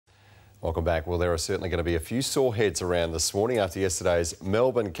Welcome back. Well, there are certainly going to be a few sore heads around this morning after yesterday's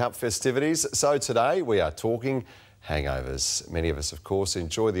Melbourne Cup festivities. So today we are talking hangovers. Many of us, of course,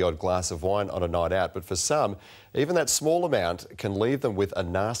 enjoy the odd glass of wine on a night out, but for some, even that small amount can leave them with a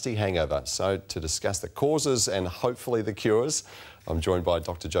nasty hangover. So to discuss the causes and hopefully the cures, I'm joined by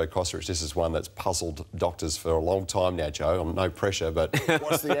Dr. Joe Kosserich. This is one that's puzzled doctors for a long time now, Joe. I'm no pressure, but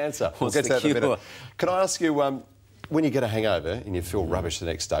what's the answer? We'll get to that in a minute. Can I ask you, when you get a hangover and you feel rubbish the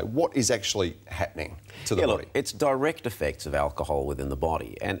next day, what is actually happening to the body? Look, it's direct effects of alcohol within the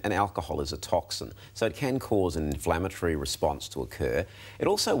body, and alcohol is a toxin, so it can cause an inflammatory response to occur. It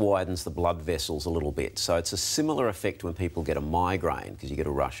also widens the blood vessels a little bit, so it's a similar effect when people get a migraine, because you get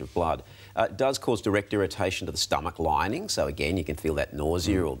a rush of blood. It does cause direct irritation to the stomach lining, so again, you can feel that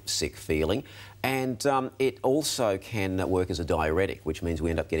nausea or sick feeling. And it also can work as a diuretic, which means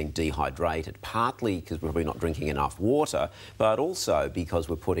we end up getting dehydrated, partly because we're probably not drinking enough water, but also because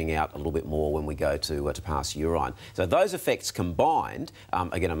we're putting out a little bit more when we go to pass urine. So those effects combined are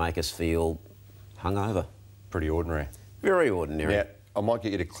going to make us feel hungover. Pretty ordinary. Very ordinary. Now, I might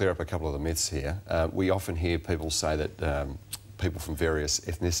get you to clear up a couple of the myths here. We often hear people say that people from various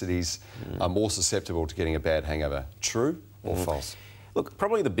ethnicities are more susceptible to getting a bad hangover. True or false? Look,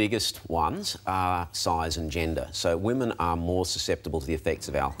 probably the biggest ones are size and gender. So women are more susceptible to the effects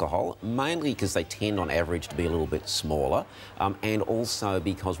of alcohol, mainly because they tend on average to be a little bit smaller, and also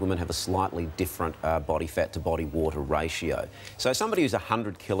because women have a slightly different body fat to body water ratio. So somebody who's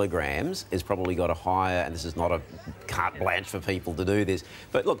 100 kilograms has probably got a higher, and this is not a carte blanche for people to do this,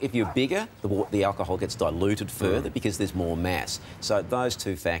 but look, if you're bigger, the alcohol gets diluted further because there's more mass. So those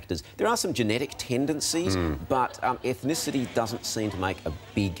two factors. There are some genetic tendencies, but ethnicity doesn't seem to make a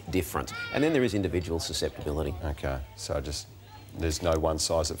big difference. And then there is individual susceptibility. OK, so there's no one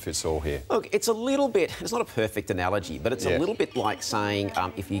size that fits all here. Look, it's a little bit, it's not a perfect analogy, but it's a little bit like saying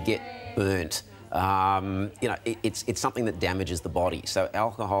if you get burnt, you know, it's something that damages the body. So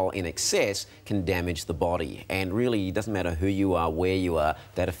alcohol in excess can damage the body. And really, it doesn't matter who you are, where you are,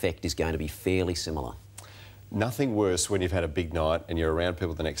 that effect is going to be fairly similar. Nothing worse when you've had a big night and you're around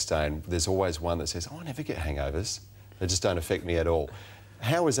people the next day and there's always one that says, oh, I never get hangovers. They just don't affect me at all.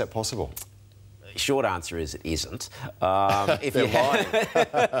 How is that possible? Short answer is it isn't. If you're lying.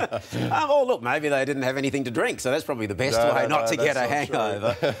 Oh, look, maybe they didn't have anything to drink, so that's probably the best way not to get a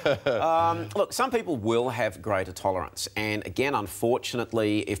hangover. Look, some people will have greater tolerance, and again,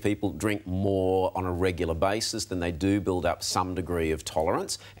 unfortunately, if people drink more on a regular basis, then they do build up some degree of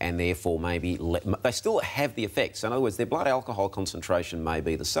tolerance, and therefore maybe they still have the effects. So in other words, their blood alcohol concentration may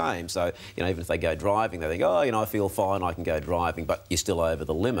be the same. So, you know, even if they go driving, they think, oh, you know, I feel fine, I can go driving, but you're still over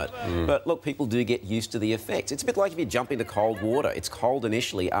the limit. But look, people do get used to the effects. It's a bit like if you jump into cold water. It's cold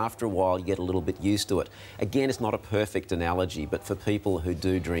initially, after a while you get a little bit used to it. Again, it's not a perfect analogy, but for people who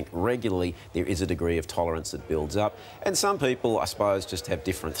do drink regularly, there is a degree of tolerance that builds up. And some people, I suppose, just have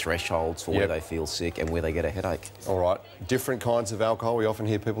different thresholds for where they feel sick and where they get a headache. All right. Different kinds of alcohol. We often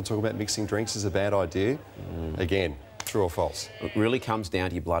hear people talk about mixing drinks is a bad idea. Again, true or false? It really comes down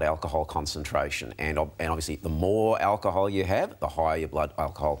to your blood alcohol concentration, and obviously the more alcohol you have, the higher your blood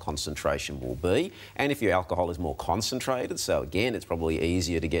alcohol concentration will be. And if your alcohol is more concentrated, so again, it's probably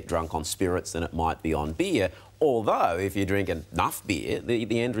easier to get drunk on spirits than it might be on beer. Although, if you drink enough beer,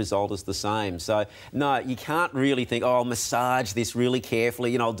 the end result is the same. So, no, you can't really think, oh, I'll massage this really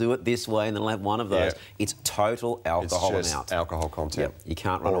carefully, you know, I'll do it this way and then I'll have one of those. It's total alcohol amount. It's just alcohol content. Yep. You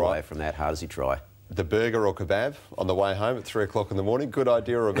can't run away from that, hard as you try. The burger or kebab on the way home at 3 o'clock in the morning, good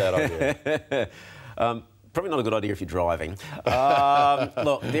idea or a bad idea? Probably not a good idea if you're driving.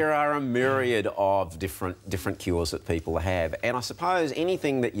 Look, there are a myriad of different cures that people have, and I suppose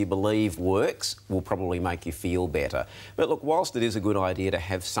anything that you believe works will probably make you feel better. But look, whilst it is a good idea to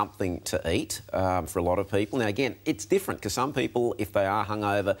have something to eat for a lot of people, now again, it's different because some people, if they are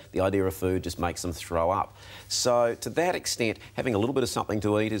hungover, the idea of food just makes them throw up. So to that extent, having a little bit of something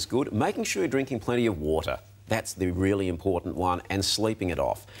to eat is good. Making sure you're drinking plenty of water. That's the really important one, and sleeping it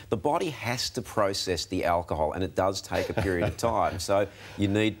off. The body has to process the alcohol, and it does take a period of time, so you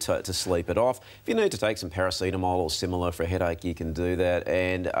need to sleep it off. If you need to take some paracetamol or similar for a headache, you can do that.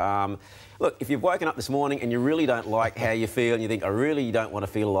 And look, if you've woken up this morning and you really don't like how you feel and you think, I really don't want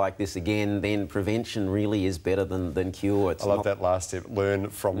to feel like this again, then prevention really is better than cure. I love that last tip, learn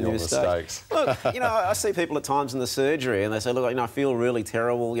from your mistakes. Look, you know, I see people at times in the surgery and they say, look, you know, I feel really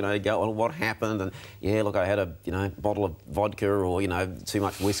terrible, you know, go, well, what happened? And yeah, look, I had a, you know, bottle of vodka or, you know, too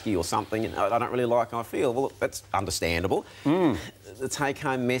much whiskey or something, and I don't really like how I feel. Well, look, that's understandable. The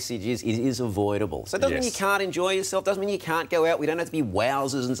take-home message is it is avoidable. So it doesn't mean you can't enjoy yourself, doesn't mean you can't go out. We don't have to be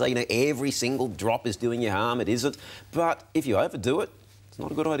wowzers and say, you know, every single drop is doing you harm. It isn't. But if you overdo it, it's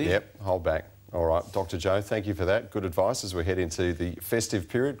not a good idea. Yep, hold back. All right, Dr. Joe, thank you for that. Good advice as we head into the festive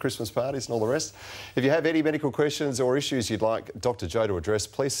period, Christmas parties and all the rest. If you have any medical questions or issues you'd like Dr. Joe to address,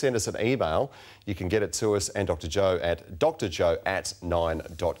 please send us an email. You can get it to us and Dr. Joe at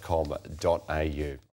drjoe@9.com.au.